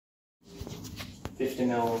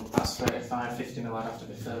50ml, that's 35, 50ml I'd have to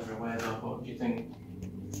be further away though, but do you think?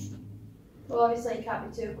 Well, obviously you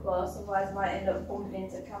can't be too close, otherwise I might end up bumping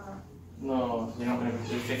into the camera. No, you're not going to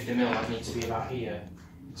do 50ml, I'd need to be about here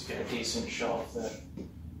to get a decent shot of the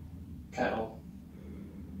kettle.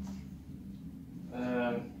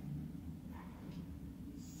 I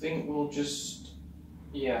think we'll just,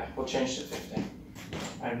 yeah, we'll change to 50.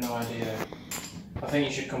 I have no idea. I think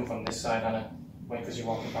you should come from this side, Anna. Wait, because you're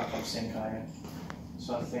walking back up sink, aren't you?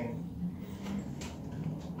 So I think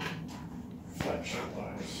fletcher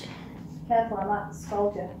wise. Careful, I might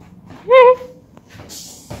scold you.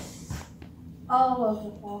 All over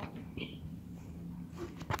the floor.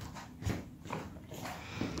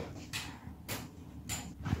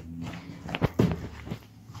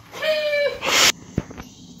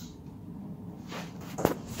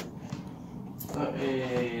 That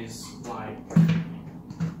is like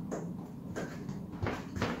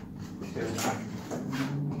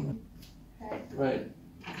right.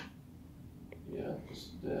 Yeah,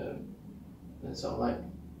 just then sort of like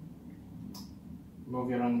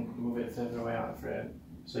move it further away out of the frame.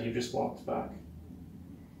 So you just walked back.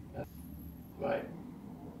 Right.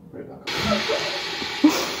 Bring it back up.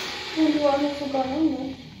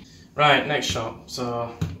 Right, next shot.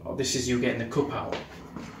 So this is you getting the cup out.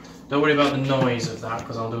 Don't worry about the noise of that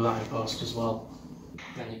because I'll do that in post as well.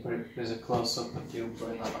 Then you put it, there's a close up of you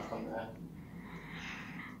putting that back on there.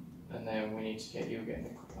 And then we need to get you getting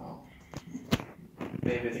the cup out.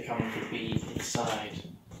 Maybe the camera could be inside.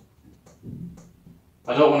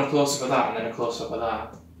 I don't want a close up of that and then a close up of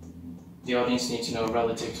that. The audience needs to know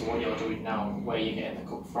relative to what you're doing now, where you're getting the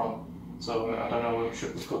cup from. So I don't know,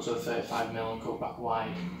 should we cut to the 35mm and cut back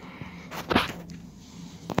wide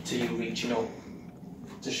till you reaching up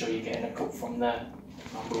to show you getting a cup from there.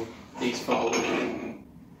 I'll move these forward.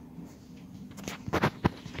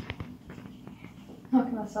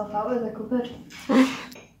 Knocking myself out with a cupboard.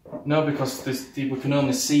 No, because we can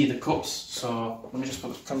only see the cups, so let me just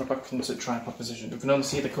put the camera back into tripod position. We can only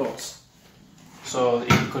see the cups, so it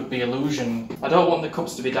could be illusion. I don't want the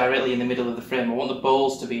cups to be directly in the middle of the frame, I want the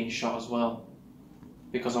bowls to be in shot as well,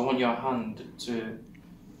 because I want your hand to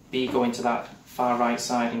be going to that far right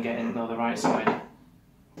side and getting the right side.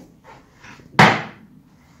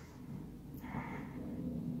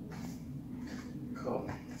 Cool.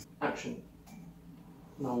 Action.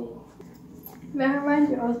 No. May I remind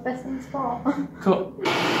you I was best in sport? Cool. What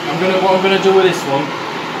I'm gonna do with this one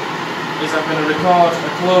is I'm gonna record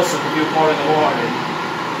a close up of you pouring the water in.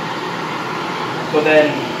 But then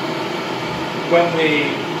when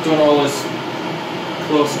we done all this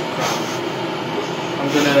close up crap, I'm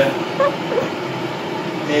gonna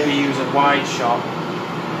maybe use a wide shot.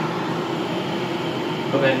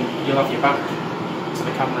 But then you'll have your back to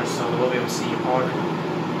the camera so they won't be able to see you pouring.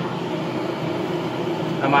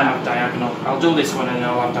 I might have diagonal. I'll do this one and then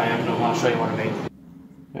I'll have diagonal. I'll show you what I mean.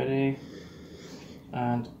 Ready?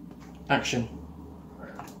 And action.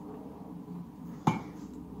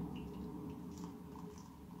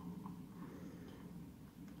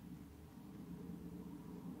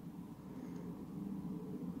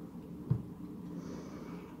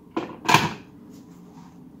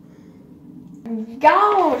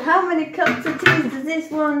 God, how many cups of tea does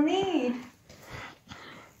this one need?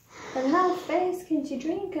 And how fast can she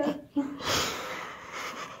drink her?